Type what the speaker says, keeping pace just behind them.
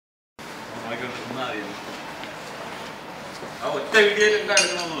nadie. Usted video el carro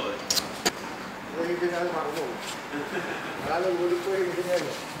no lo ve.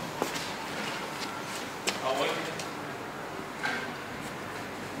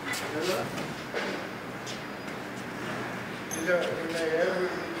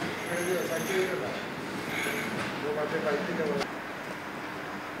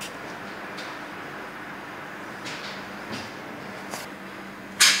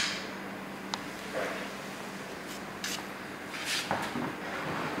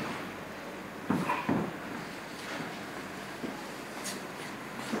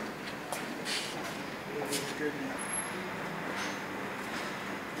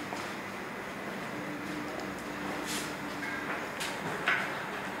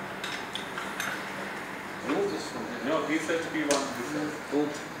 No, he said to be one.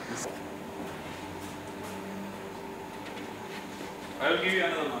 I will give you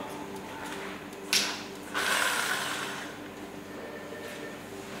another one.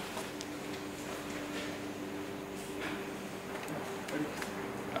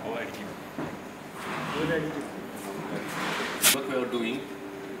 What we are doing,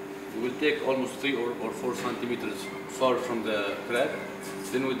 we will take almost 3 or 4 centimeters far from the crack,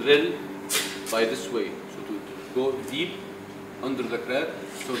 then we drill by this way, so to go deep under the crack,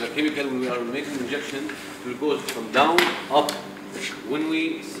 so the chemical when we are making injection will go from down up. When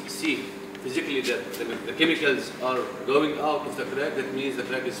we see physically that the chemicals are going out of the crack, that means the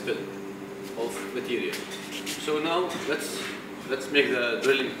crack is filled of material. So now let's make the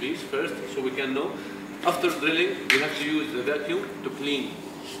drilling piece first, so we can know. After drilling, we have to use the vacuum to clean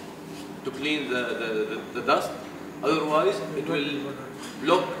the dust. Otherwise, it will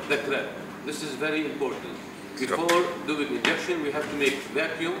block the crack. This is very important. Before doing injection, we have to make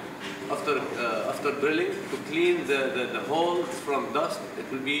vacuum after drilling to clean the hole from dust.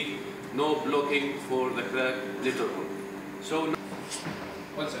 It will be no blocking for the crack later on. So,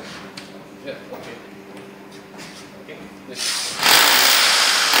 1 second. Yeah. Okay. Okay. Yes.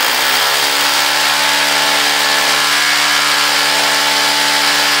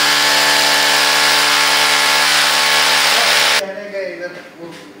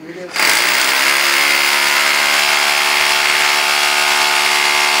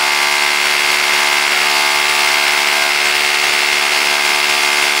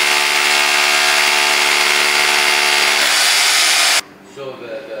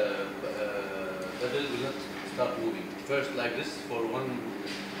 Start moving. First like this for 1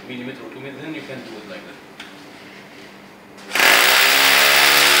 millimeter or 2 millimeters, then you can do it like that.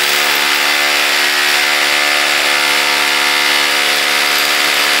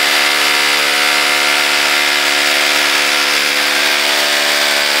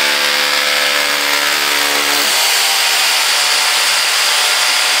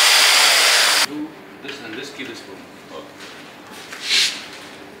 Do this and this, keep this going. Okay.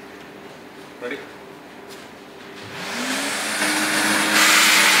 Ready?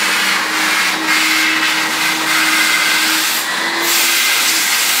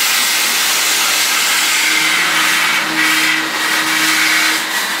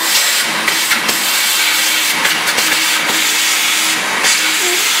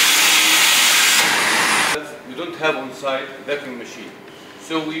 Have on site vacuum machine,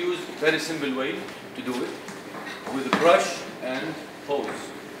 so we use very simple way to do it with a brush and hose.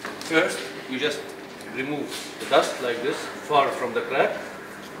 First we just remove the dust like this far from the crack,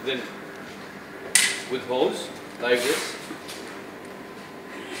 then with hose like this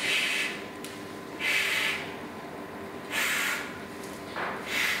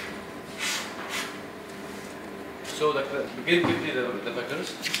so begin quickly the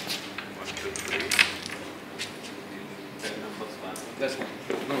vacuums. 1, 2, 3. That's one.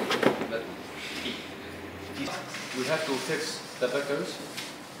 No, that one. We have to fix the backers.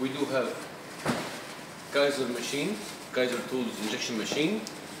 We do have Keiser machine, Keiser tools injection machine,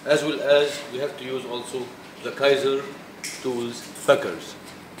 as well as we have to use also the Keiser tools packers.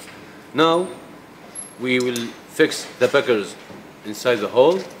 Now we will fix the packers inside the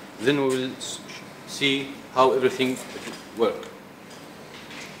hole, then we will see how everything works.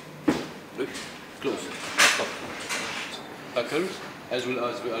 Close. Stop. Packers, as well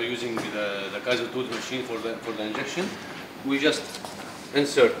as we are using the Keiser tools machine for the injection. We just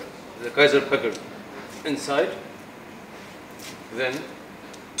insert the Keiser packer inside, then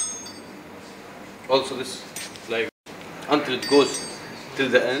also this like until it goes till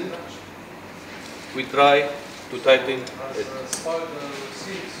the end. We try to tighten it.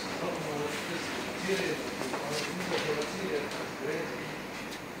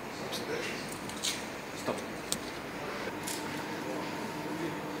 Stop.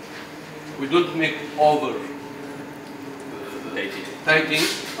 We don't make over tightening,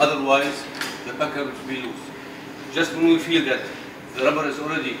 otherwise the packer will be loose. Just when we feel that the rubber is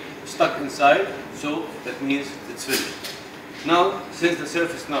already stuck inside, so that means it's finished. Now, since the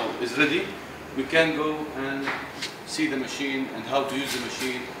surface now is ready, we can go and see the machine and how to use the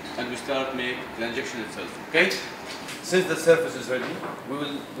machine, and we start make the injection itself. Okay? Since the surface is ready,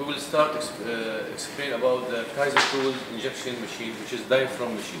 we will start explain about the Keiser KT injection machine, which is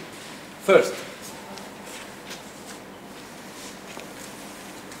diaphragm machine. First,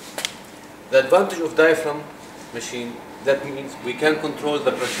 the advantage of diaphragm machine, that means we can control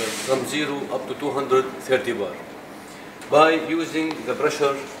the pressure from 0 up to 230 bar by using the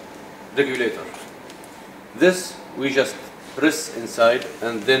pressure regulator. This we just press inside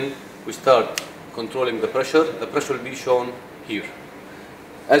and then we start controlling the pressure. The pressure will be shown here.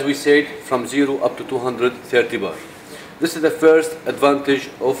 As we said, from 0 up to 230 bar. This is the first advantage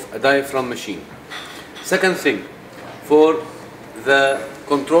of a diaphragm machine. Second thing, for the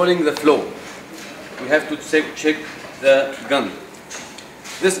controlling the flow, we have to check the gun.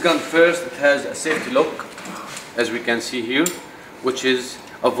 This gun first, it has a safety lock, as we can see here, which is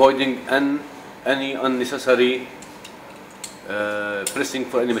avoiding any unnecessary pressing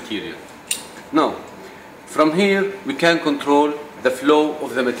for any material. Now, from here we can control the flow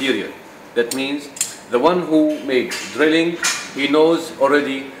of the material. That means the one who makes drilling, he knows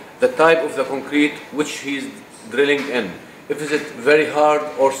already the type of the concrete which he is drilling in. If is it very hard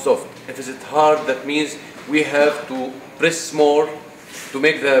or soft. If is it hard, that means we have to press more to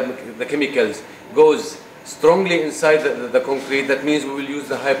make the chemicals goes strongly inside the concrete. That means we will use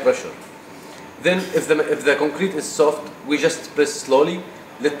the high pressure. Then if the concrete is soft, we just press slowly,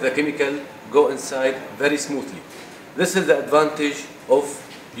 let the chemical go inside very smoothly. This is the advantage of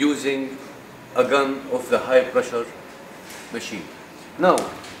using a gun of the high pressure machine. Now,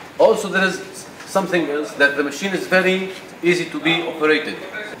 also there is something else, that the machine is very easy to be operated.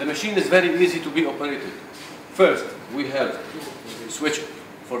 The machine is very easy to be operated. First, we have switch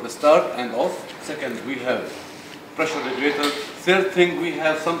for the start and off. Second, we have pressure regulator. Third thing, we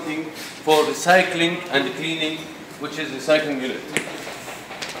have something for recycling and cleaning, which is recycling unit.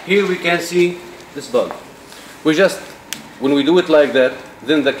 Here we can see this bulb. We just, when we do it like that,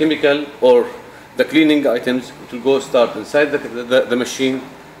 then the chemical or the cleaning items, it will go start inside the machine,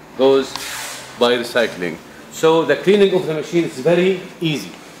 goes by recycling. So the cleaning of the machine is very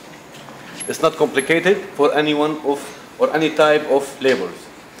easy. It's not complicated for anyone or any type of labors.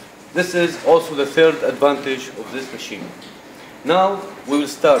 This is also the third advantage of this machine. Now we will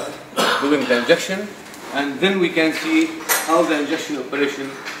start doing the injection, and then we can see how the injection operation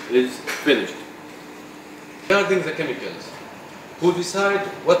is finished. Regarding the chemicals, who decide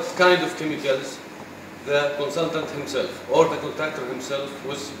what kind of chemicals? The consultant himself or the contractor himself,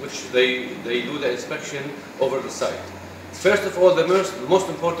 which they do the inspection over the site. First of all, the most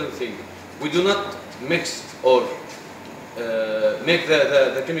important thing, we do not mix or make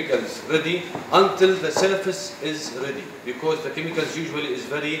the chemicals ready until the surface is ready, because the chemicals usually is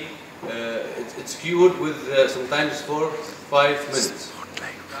very it's cured with sometimes for 5 minutes.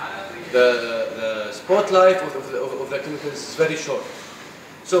 The spot life of the chemicals is very short.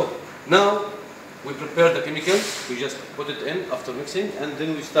 So now we prepare the chemicals, we just put it in after mixing, and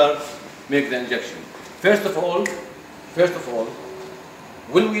then we start make the injection. First of all,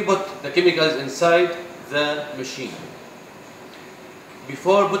 when we put the chemicals inside the machine,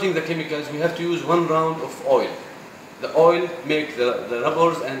 before putting the chemicals, we have to use 1 round of oil. The oil makes the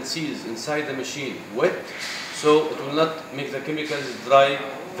rubbers and seals inside the machine wet, so it will not make the chemicals dry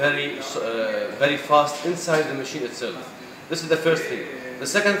very fast inside the machine itself. This is the first thing. The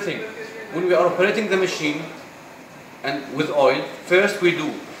second thing, when we are operating the machine and with oil, first we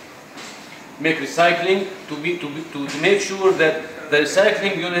do make recycling to make sure that the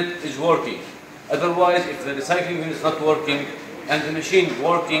recycling unit is working. Otherwise, if the recycling unit is not working and the machine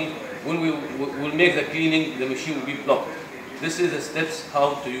working, when we will make the cleaning, the machine will be blocked. This is the steps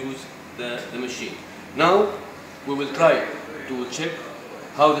how to use the machine. Now we will try to check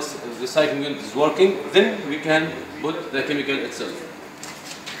how this recycling unit is working, then we can put the chemical itself.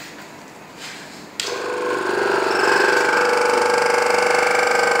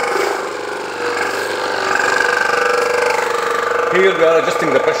 Here we are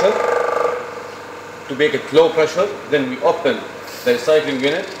adjusting the pressure to make it low pressure. Then we open the recycling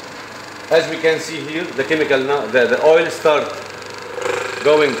unit. As we can see here, the chemical now, the oil start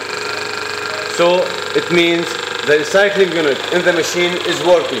going. So it means the recycling unit in the machine is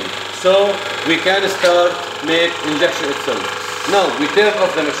working. So we can start make injection itself. Now we turn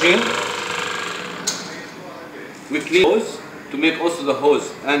off the machine. We clean those to make also the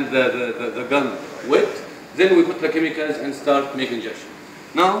hose and the gun wet. Then we put the chemicals and start making injection.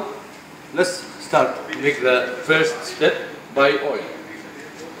 Now, let's start make the first step by oil.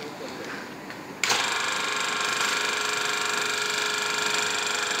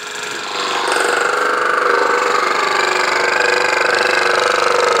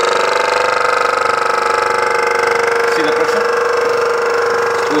 See the pressure?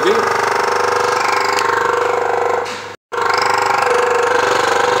 It's moving.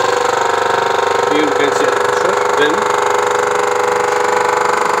 Here you can see the pressure. Then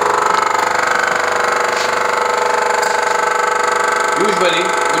usually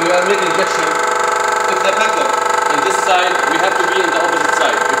when we are making injection, if the packer on this side, we have to be on the opposite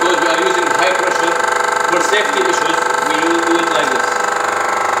side because we are using high pressure. For safety issues, we will do it like this.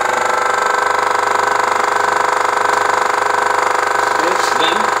 Okay,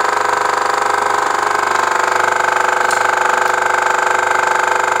 then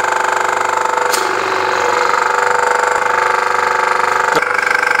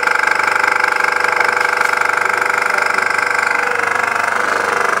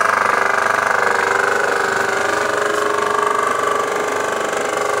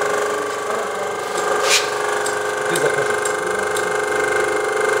increase the pressure.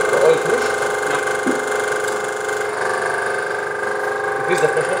 The oil push. Increase the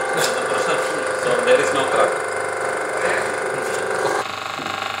pressure. So there is no crack.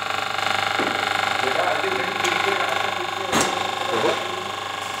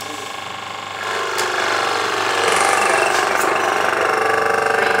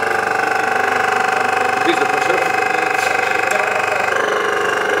 Increase the pressure.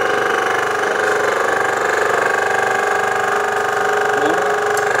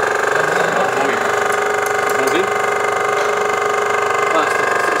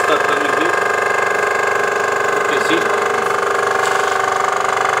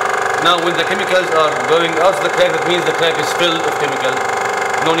 Now when the chemicals are going out of the crack, that means the crack is filled with chemical.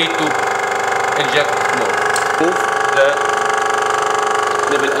 No need to inject more. Move the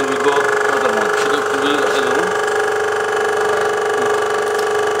level and we go to other one. Should we do the other one?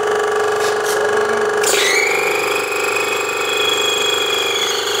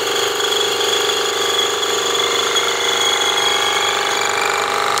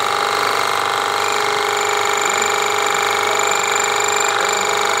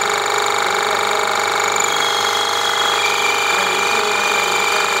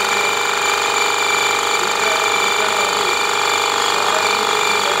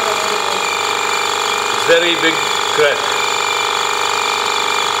 Very big crack.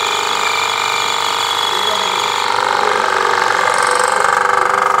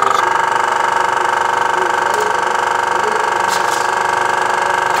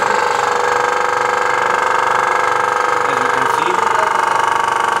 As you can see.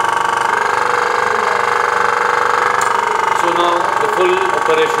 So now the full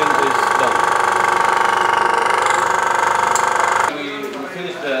operation is done. We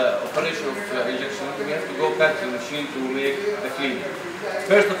finished the operation of injection. We have to go back to the machine to make the cleaning.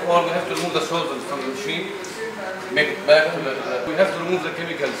 First of all, we have to remove the solvent from the machine, make it back to we have to remove the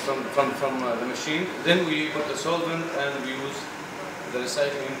chemicals from the machine. Then we put the solvent and we use the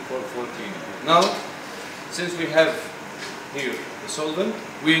recycling for cleaning. Now, since we have here the solvent,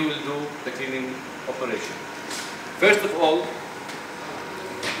 we will do the cleaning operation. First of all,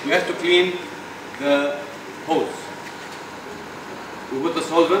 we have to clean the hose. We put the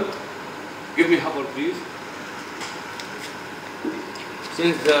solvent. Give me hopper, please.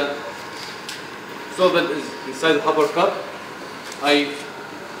 Since the solvent is inside the hopper cup, I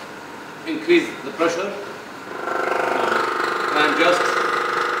increase the pressure and just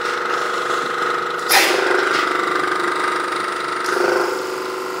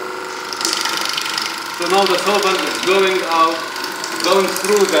so now the solvent is going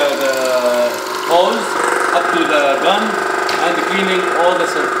through the holes up to the gun and cleaning all the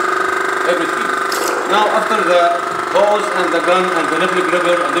surface. Everything. Now after the hose and the gun and the nipple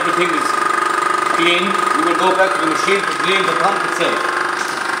grabber and everything is clean, we will go back to the machine to clean the pump itself,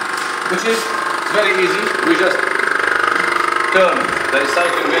 which is very easy. We just turn the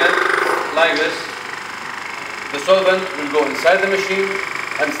recycling unit like this. The solvent will go inside the machine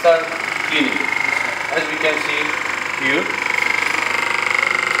and start cleaning it, as we can see here.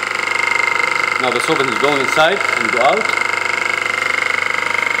 Now the solvent is going inside and go out.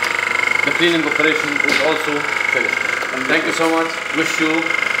 The cleaning operation is also finished. And thank you so much. Wish you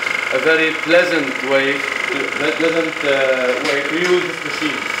a very pleasant way to use this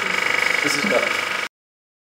machine. This is done.